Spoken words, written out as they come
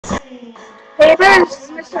Hey everyone, this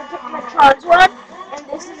is Mr. Technotron's one, and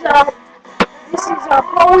this is Pro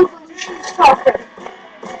Evolution Soccer,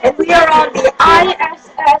 and we are on the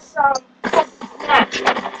ISS match.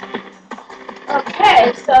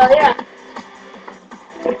 Okay, so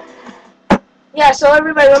so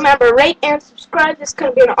everybody remember, rate and subscribe. This is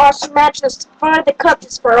gonna be an awesome match. This is for the cup.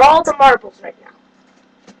 This is for all the marbles right now.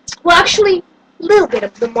 Well, actually, a little bit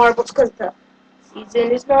of the marbles because the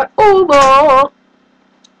season is not over.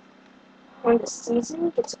 When the season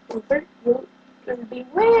gets over, you'll be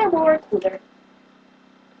way more cooler.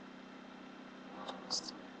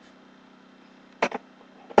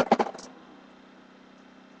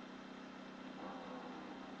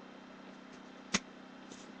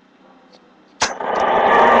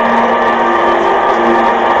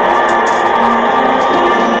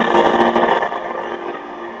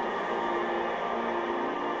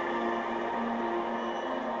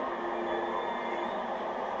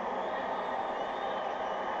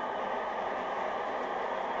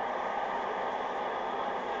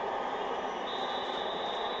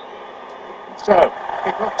 So,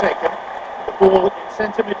 kick-off taken, the ball in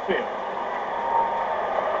centre midfield.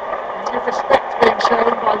 Plenty of respect being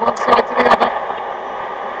shown by one side to the other.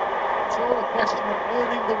 It's all a question of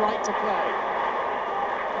earning the right to play.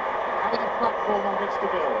 Having a platform on which to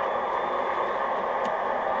build.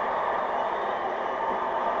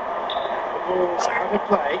 The ball's out of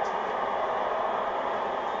play.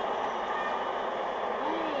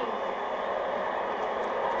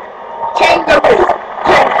 Kangaroo!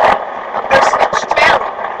 Versus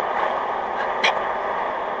Australia.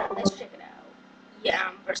 Let's check it out. Yeah,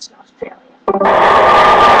 I'm versus Australia.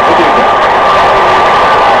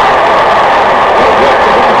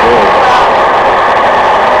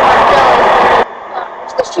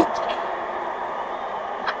 Where's the shoot cam?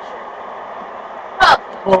 Not sure.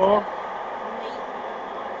 Ball.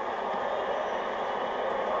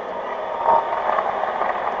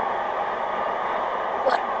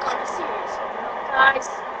 But kind of serious, guys.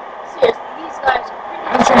 Seriously, these guys are pretty.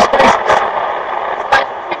 And some spaces. These guys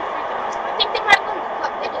are pretty freaking awesome. I think they might win the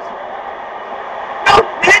cup. They just. No,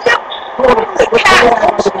 man, no. The cat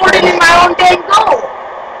scored it in my own dang goal.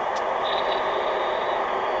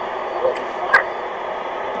 Holy fuck.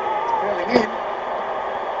 Drilling in.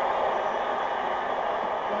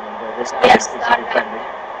 And this Yes, is got it. defending.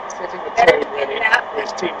 Setting the Better tone to get ready it out. for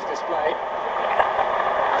his team's display.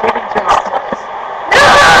 Keeping chances. No!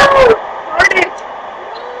 Darn it!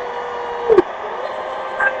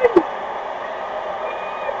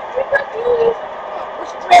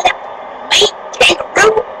 Australia, mate,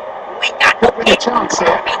 kangaroo. We got no Could win a chance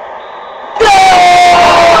here. Go!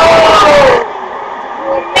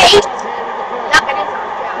 Mate! Not gonna be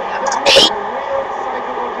Australia. Mate!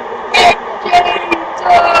 And James!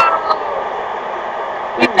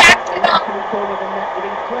 He backs it up. With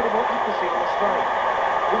incredible accuracy on the strike.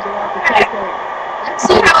 He's allowed to take aim. Let's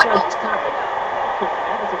see how it goes coming up. Could be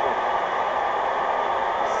inevitable.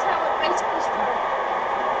 This is how it basically started.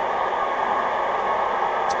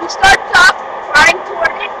 He starts off trying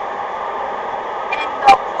toward it, and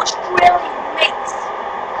the Australian mates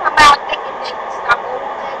come out thinking they can stop old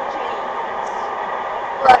Ed James.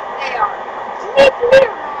 But they are completely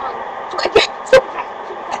wrong. So again, super fast,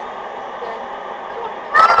 super fast. Then,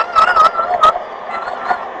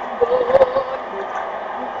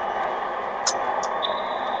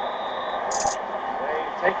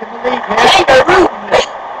 They've taken the lead here. kangaroo, mate!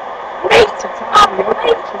 Mate! It's a Up, timely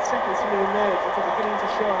opening. mate! Should simply see the nerves that are beginning to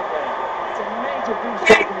show up there. It's a major boost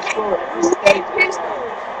for the score at this stage of the game. 15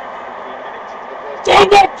 minutes into the first Dang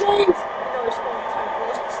half. it, James! I know he's scoring 10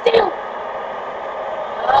 goals, but still.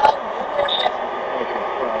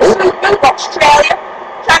 Move, Australia.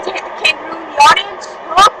 Trying to hit the kangaroo in the audience,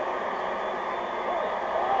 huh?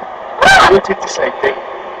 Rooted to safety.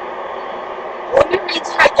 Only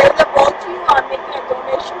reason I gave the ball to you, I'm making a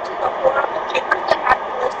donation to the horrible kickers that have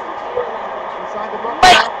to listen to your language. Inside the box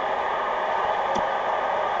Wait! now.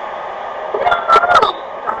 No!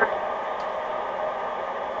 Darn it.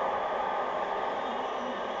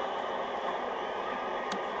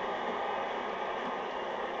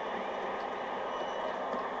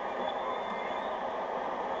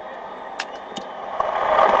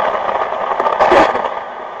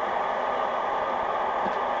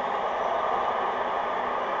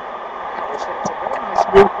 It's a very nice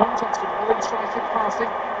movement and some more incisive passing.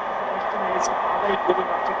 The question is, are they good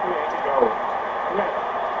enough to create a goal? 11.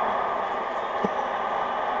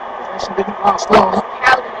 Possession didn't last long.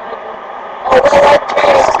 How did I do? Oh, well,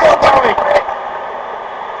 okay, Still going.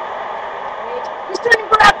 he's turning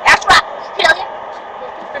around. That's right, Australia.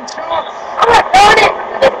 And chance. Alright, darn it! And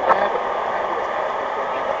then there, but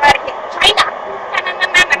Eradicate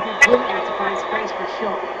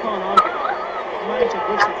shot. Can't argue that. The amount of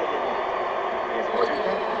whistles that they've got. Here's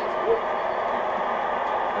Paducah.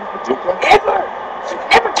 And Paducah.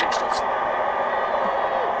 Never touch this.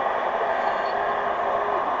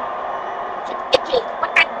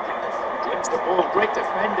 Wins the ball. Great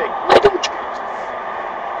defending. Why don't you?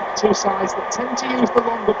 Two sides that tend to use the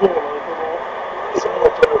longer ball overall. Similar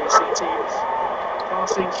to where we see teams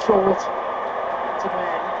passing short to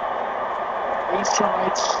men. These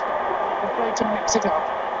sides are afraid to mix it up.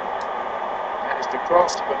 Managed to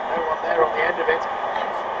cross, but no one there on the end of it. 15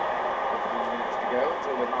 minutes to go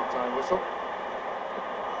until the half-time whistle.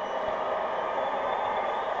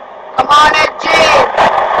 Come on, Edgy!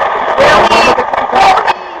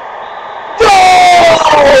 Go!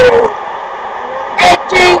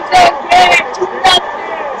 Edgy's again! 2-0!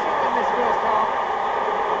 In this first half.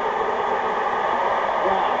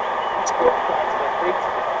 Wow, that's got back to the feet.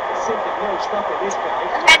 There's simply no stopping this guy.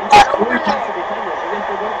 He just flew past the defenders as if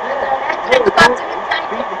they weren't there.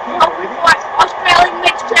 Beat the keeper with it. Australian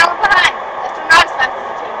mixed challenge behind. That's not as fast as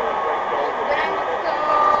the team. Great goal. Then let's go.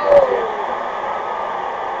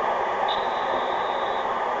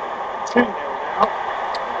 2-0 now.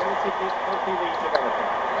 Relatively healthy lead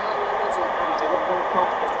developing. He's a lot more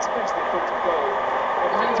confident, especially in front of goal. The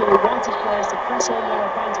manager will want his players to press on their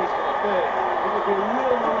advantage for the third. It will be a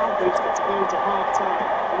real morale booster to go into half-time.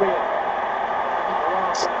 Real. And the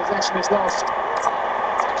last possession is lost.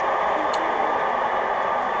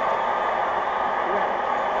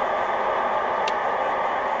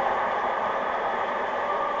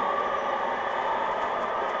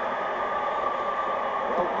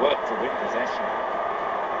 Well worked to win possession.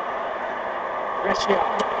 Brescia.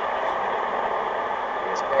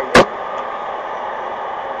 Here's Bailey.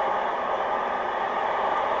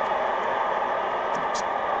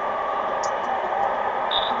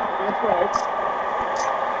 Good throws.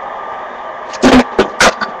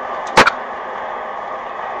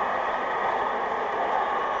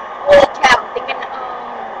 Holy cow, thinking,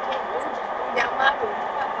 just put down my room.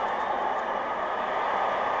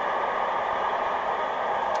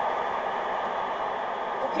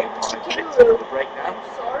 Okay, Mr. Kangaroo. The break now. I'm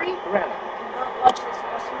sorry. Corella. I'm not watching this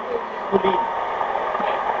awesome video. Medina. I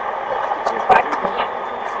could just back to the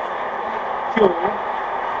Pure.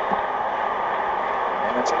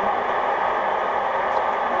 Emerton.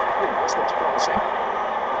 This looks promising.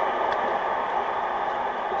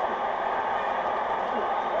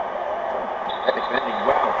 They're defending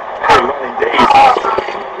well. Very well indeed.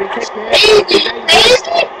 Free kick here.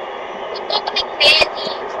 Crazy!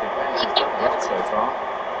 This defence has done well so far.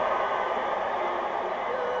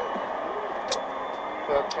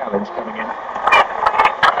 Third challenge coming in. No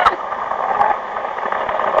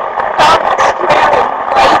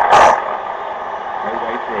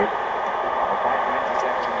way through. A back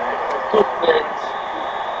interception there. Good clearance.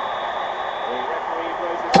 The referee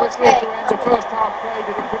blows his whistle to end the first half play.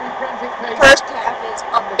 Did it pretty frantic pace. First half is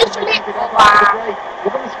officially over.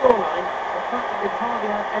 Given the scoreline, the fact that they've hardly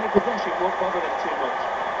had any possession won't bother them too much.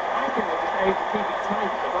 I think they're just able to keep it tight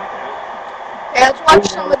at the back now. Okay, let's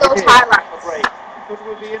watch some of those highlights. But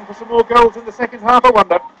we'll be in for some more goals in the second half, I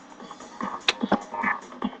wonder.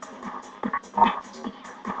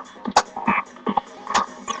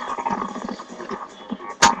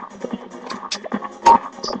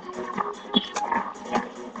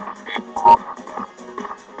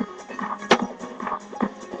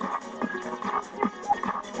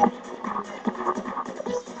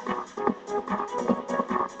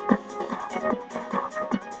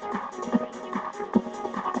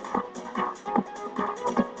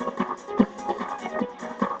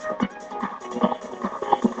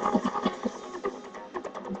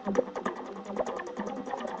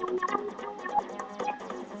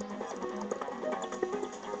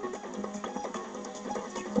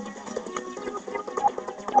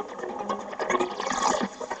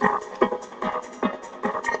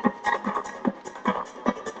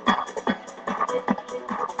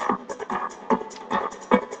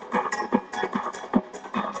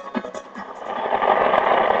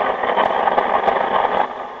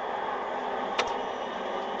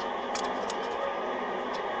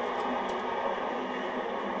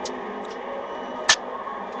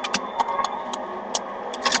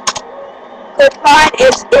 Good line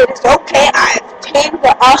is, it is okay, I've tamed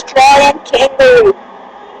the Australian kangaroo.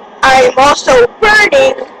 I am also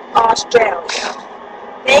birding Australia.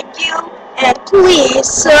 Thank you, and please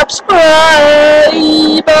subscribe.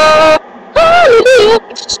 Hallelujah.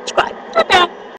 If you subscribe. Bye-bye.